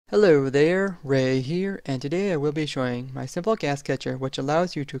Hello there, Ray here, and today I will be showing my simple gas catcher which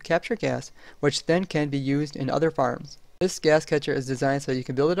allows you to capture gas which then can be used in other farms. This gas catcher is designed so you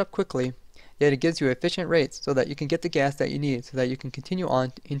can build it up quickly, yet it gives you efficient rates so that you can get the gas that you need so that you can continue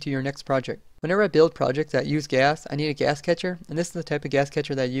on into your next project. Whenever I build projects that use gas, I need a gas catcher, and this is the type of gas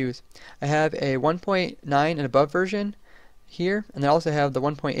catcher that I use. I have a 1.9 and above version here, and I also have the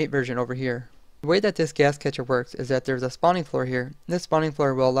 1.8 version over here. The way that this gas catcher works is that there's a spawning floor here, and this spawning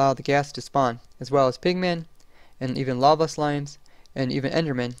floor will allow the gas to spawn, as well as pigmen, and even lava slimes, and even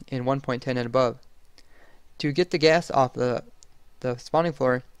endermen in 1.10 and above. To get the gas off the spawning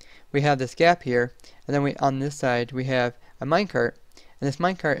floor, we have this gap here, and then on this side we have a minecart, and this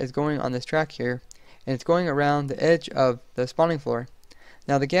minecart is going on this track here, and it's going around the edge of the spawning floor.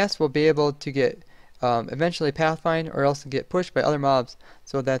 Now the gas will be able to get eventually pathfind or else get pushed by other mobs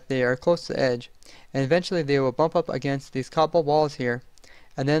so that they are close to the edge, and eventually they will bump up against these cobble walls here,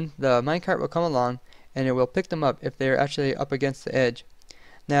 and then the minecart will come along and it will pick them up if they are actually up against the edge.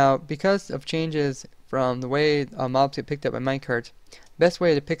 Now because of changes from the way mobs get picked up by minecarts, the best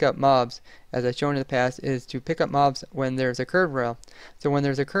way to pick up mobs, as I've shown in the past, is to pick up mobs when there's a curved rail. So when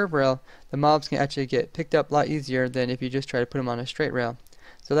there's a curved rail, the mobs can actually get picked up a lot easier than if you just try to put them on a straight rail.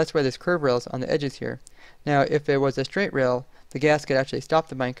 So that's why there's curved rails on the edges here. Now if it was a straight rail, the gas could actually stop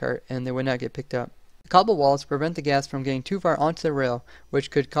the minecart and they would not get picked up. The cobble walls prevent the gas from getting too far onto the rail,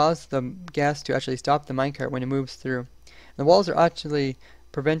 which could cause the gas to actually stop the minecart when it moves through. The walls are actually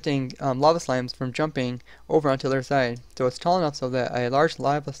preventing lava slimes from jumping over onto their side. So it's tall enough so that a large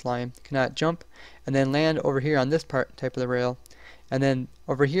lava slime cannot jump and then land over here on this type of the rail. And then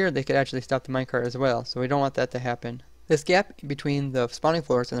over here they could actually stop the minecart as well, so we don't want that to happen. This gap between the spawning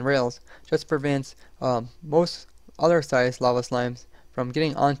floors and the rails just prevents most other size lava slimes from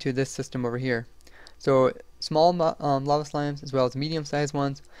getting onto this system over here. So small lava slimes as well as medium sized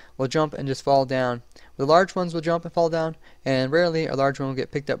ones will jump and just fall down. The large ones will jump and fall down, and rarely a large one will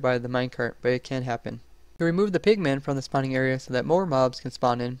get picked up by the minecart, but it can happen. To remove the pigmen from the spawning area so that more mobs can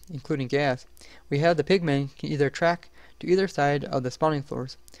spawn in, including gas, we have the pigmen can either track to either side of the spawning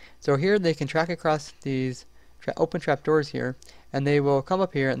floors. So here they can track across these open trap doors here, and they will come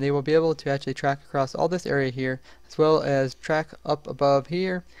up here and they will be able to actually track across all this area here, as well as track up above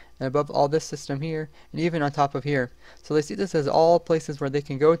here and above all this system here, and even on top of here. So they see this as all places where they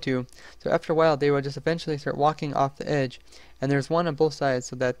can go to, so after a while they will just eventually start walking off the edge, and there's one on both sides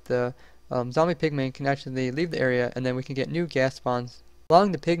so that the zombie pigmen can actually leave the area, and then we can get new gas spawns.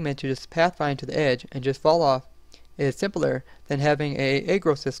 Allowing the pigmen to just pathfind to the edge and just fall off is simpler than having a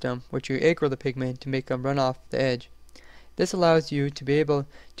aggro system, which you aggro the pigmen to make them run off the edge. This allows you to be able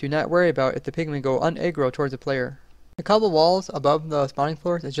to not worry about if the pigmen go unaggro towards the player. The cobble walls above the spawning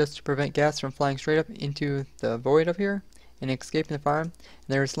floors is just to prevent gas from flying straight up into the void up here and escaping the farm. And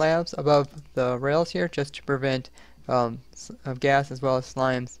there are slabs above the rails here just to prevent gas as well as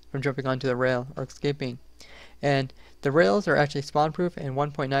slimes from jumping onto the rail or escaping. And the rails are actually spawn proof in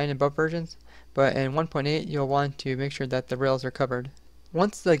 1.9 and above versions, but in 1.8 you'll want to make sure that the rails are covered.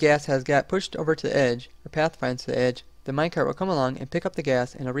 Once the gas has got pushed over to the edge, or pathfinds to the edge, the minecart will come along and pick up the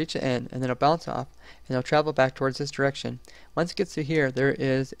gas, and it'll reach the end, and then it'll bounce off, and it'll travel back towards this direction. Once it gets to here, there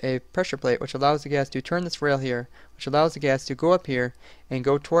is a pressure plate which allows the gas to turn this rail here, which allows the gas to go up here and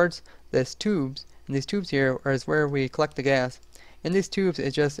go towards this tubes, and these tubes here is where we collect the gas. In these tubes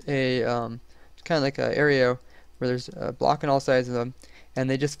is just a kind of like an area where there's a block on all sides of them, and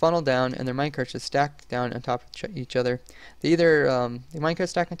they just funnel down, and their minecarts just stack down on top of each other. They either the minecarts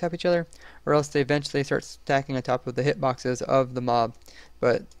stack on top of each other, or else they eventually start stacking on top of the hitboxes of the mob.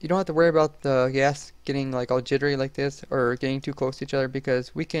 But you don't have to worry about the gas getting like all jittery like this or getting too close to each other,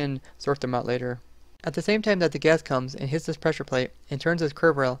 because we can sort them out later. At the same time that the gas comes and hits this pressure plate and turns this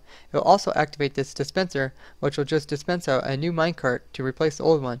curve rail, it will also activate this dispenser, which will just dispense out a new minecart to replace the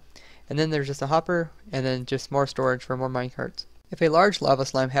old one. And then there's just a hopper, and then just more storage for more minecarts. If a large lava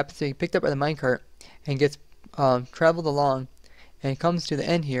slime happens to be picked up by the minecart and gets traveled along and comes to the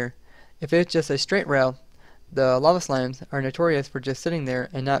end here, if it's just a straight rail, the lava slimes are notorious for just sitting there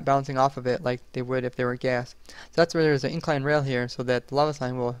and not bouncing off of it like they would if they were gas. So that's where there's an incline rail here, so that the lava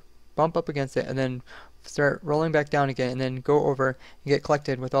slime will bump up against it and then start rolling back down again, and then go over and get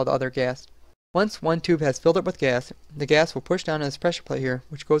collected with all the other gas. Once one tube has filled up with gas, the gas will push down on this pressure plate here,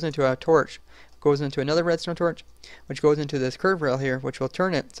 which goes into a torch, goes into another redstone torch, which goes into this curve rail here, which will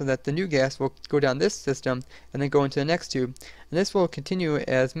turn it so that the new gas will go down this system and then go into the next tube. And this will continue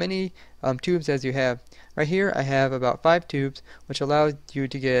as many tubes as you have. Right here I have about 5 tubes, which allows you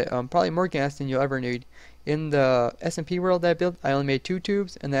to get probably more gas than you'll ever need. In the SMP world that I built, I only made 2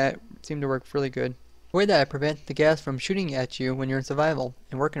 tubes, and that seemed to work really good. The way that I prevent the gas from shooting at you when you're in survival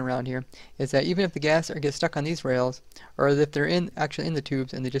and working around here is that even if the gas gets stuck on these rails, or if they're actually in the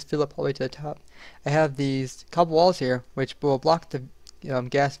tubes and they just fill up all the way to the top, I have these cobble walls here which will block the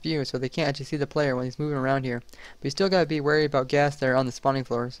gas view, so they can't actually see the player when he's moving around here. But you still gotta be wary about gas that are on the spawning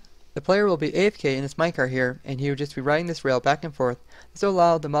floors. The player will be AFK in this minecart here, and he will just be riding this rail back and forth. This will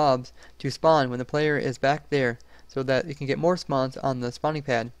allow the mobs to spawn when the player is back there, so that you can get more spawns on the spawning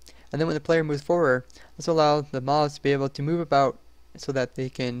pad. And then when the player moves forward, this will allow the mobs to be able to move about so that they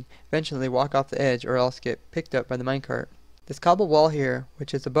can eventually walk off the edge or else get picked up by the minecart. This cobble wall here,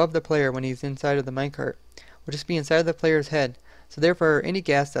 which is above the player when he's inside of the minecart, will just be inside of the player's head. So therefore any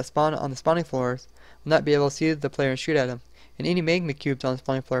gas that spawn on the spawning floors will not be able to see the player and shoot at him. And any magma cubes on the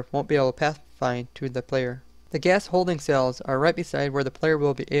spawning floor won't be able to pathfind to the player. The gas holding cells are right beside where the player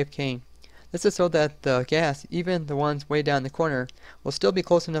will be AFKing. This is so that the gas, even the ones way down in the corner, will still be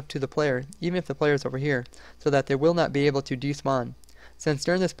close enough to the player, even if the player is over here, so that they will not be able to despawn. Since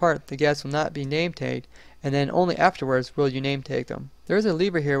during this part the gas will not be name tagged, and then only afterwards will you name tag them. There is a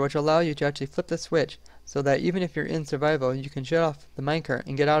lever here which will allow you to actually flip the switch, so that even if you're in survival you can shut off the minecart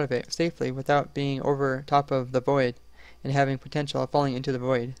and get out of it safely without being over top of the void and having potential of falling into the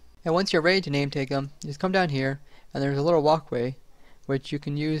void. And once you're ready to name tag them, you just come down here and there's a little walkway which you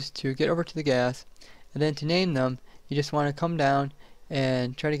can use to get over to the gas, and then to name them you just want to come down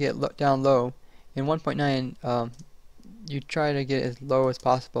and try to get down low. In 1.9 you try to get as low as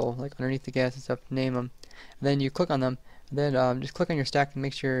possible, like underneath the gas and stuff, to name them. And then you click on them, and then just click on your stack and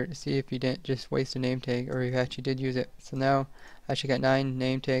make sure to see if you didn't just waste a name tag or you actually did use it. So now I actually got 9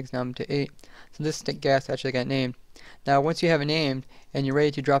 name tags, now I'm to 8. So this gas actually got named. Now once you have it named and you're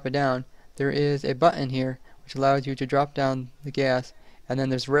ready to drop it down, there is a button here which allows you to drop down the gas, and then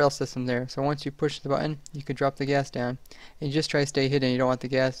there's rail system there. So once you push the button you can drop the gas down, and you just try to stay hidden. You don't want the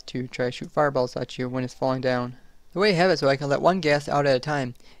gas to try to shoot fireballs at you when it's falling down. The way I have it so I can let one gas out at a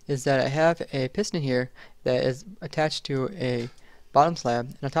time is that I have a piston here that is attached to a bottom slab,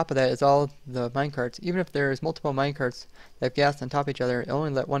 and on top of that is all the minecarts. Even if there's multiple minecarts that have gas on top of each other, it'll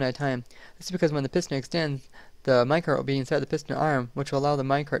only let one at a time. This is because when the piston extends, the minecart will be inside the piston arm, which will allow the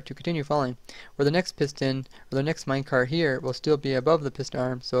minecart to continue falling, where the next piston or the next minecart here will still be above the piston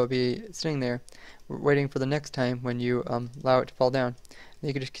arm, so it'll be sitting there waiting for the next time when you allow it to fall down. And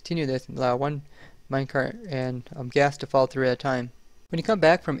you can just continue this and allow one minecart and gas to fall through at a time. When you come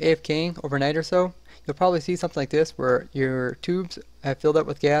back from AFKing overnight or so, you'll probably see something like this where your tubes have filled up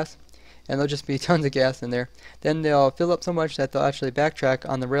with gas, and there'll just be tons of gas in there. Then they'll fill up so much that they'll actually backtrack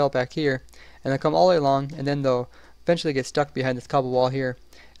on the rail back here, and they'll come all the way along, and then they'll eventually get stuck behind this cobble wall here.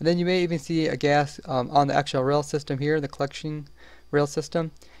 And then you may even see a gas on the actual rail system here, the collection rail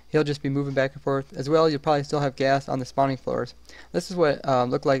system. He'll just be moving back and forth. As well, you'll probably still have gas on the spawning floors. This is what it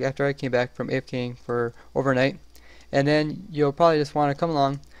looked like after I came back from AFKing for overnight. And then you'll probably just want to come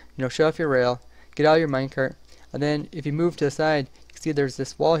along, shut off your rail, get out of your minecart, and then if you move to the side, you can see there's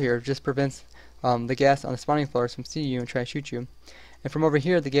this wall here. It just prevents the gas on the spawning floors from seeing you and try to shoot you. And from over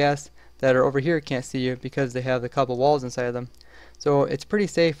here, the gas that are over here can't see you because they have the cobble walls inside of them. So it's pretty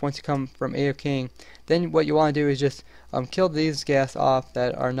safe once you come from AFKing. Then what you want to do is just kill these gas off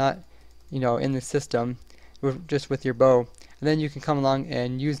that are not in the system just with your bow, and then you can come along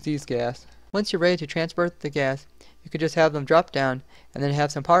and use these gas. Once you're ready to transport the gas, you can just have them drop down and then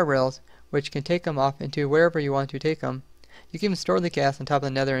have some power rails which can take them off into wherever you want to take them. You can even store the gas on top of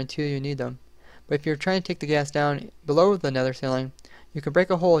the nether until you need them. But if you're trying to take the gas down below the nether ceiling, you can break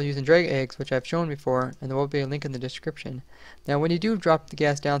a hole using drag eggs, which I've shown before, and there will be a link in the description. Now when you do drop the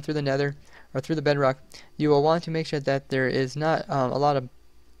gas down through the nether or through the bedrock, you will want to make sure that there is not a lot of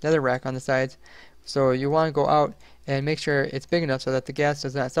netherrack on the sides. So you want to go out and make sure it's big enough so that the gas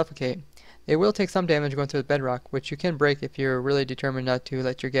does not suffocate. It will take some damage going through the bedrock, which you can break if you're really determined not to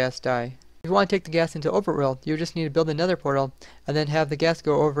let your gas die. If you want to take the gas into overworld, you just need to build another portal and then have the gas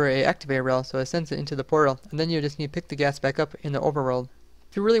go over a activator rail so it sends it into the portal, and then you just need to pick the gas back up in the overworld.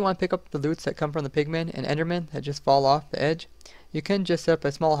 If you really want to pick up the loots that come from the pigmen and endermen that just fall off the edge, you can just set up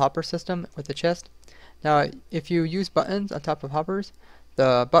a small hopper system with a chest. Now if you use buttons on top of hoppers,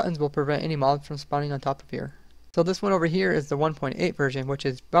 the buttons will prevent any mobs from spawning on top of here. So this one over here is the 1.8 version, which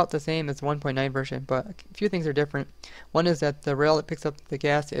is about the same as the 1.9 version, but a few things are different. One is that the rail that picks up the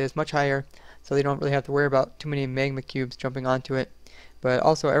gas is much higher, so they don't really have to worry about too many magma cubes jumping onto it. But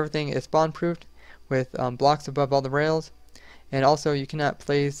also everything is spawn proofed with blocks above all the rails, and also you cannot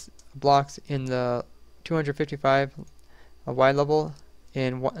place blocks in the 255 wide level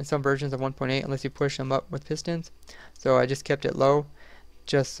in some versions of 1.8 unless you push them up with pistons. So I just kept it low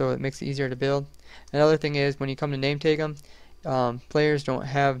just so it makes it easier to build. Another thing is when you come to name tag them, players don't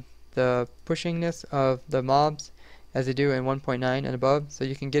have the pushingness of the mobs as they do in 1.9 and above, so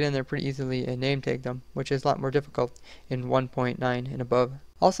you can get in there pretty easily and name tag them, which is a lot more difficult in 1.9 and above.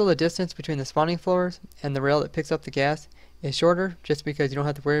 Also, the distance between the spawning floors and the rail that picks up the gas is shorter, just because you don't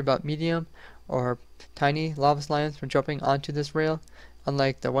have to worry about medium or tiny lava slimes from jumping onto this rail,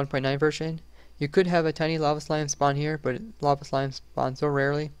 unlike the 1.9 version. You could have a tiny lava slime spawn here, but lava slimes spawn so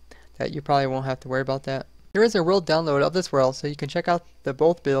rarely that you probably won't have to worry about that. There is a world download of this world, so you can check out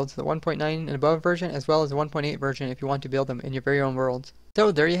both builds, the 1.9 and above version as well as the 1.8 version if you want to build them in your very own worlds.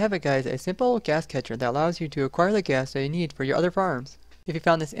 So there you have it, guys, a simple gas catcher that allows you to acquire the gas that you need for your other farms. If you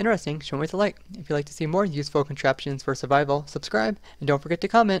found this interesting, show me a like. If you'd like to see more useful contraptions for survival, subscribe, and don't forget to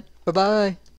comment. Bye bye!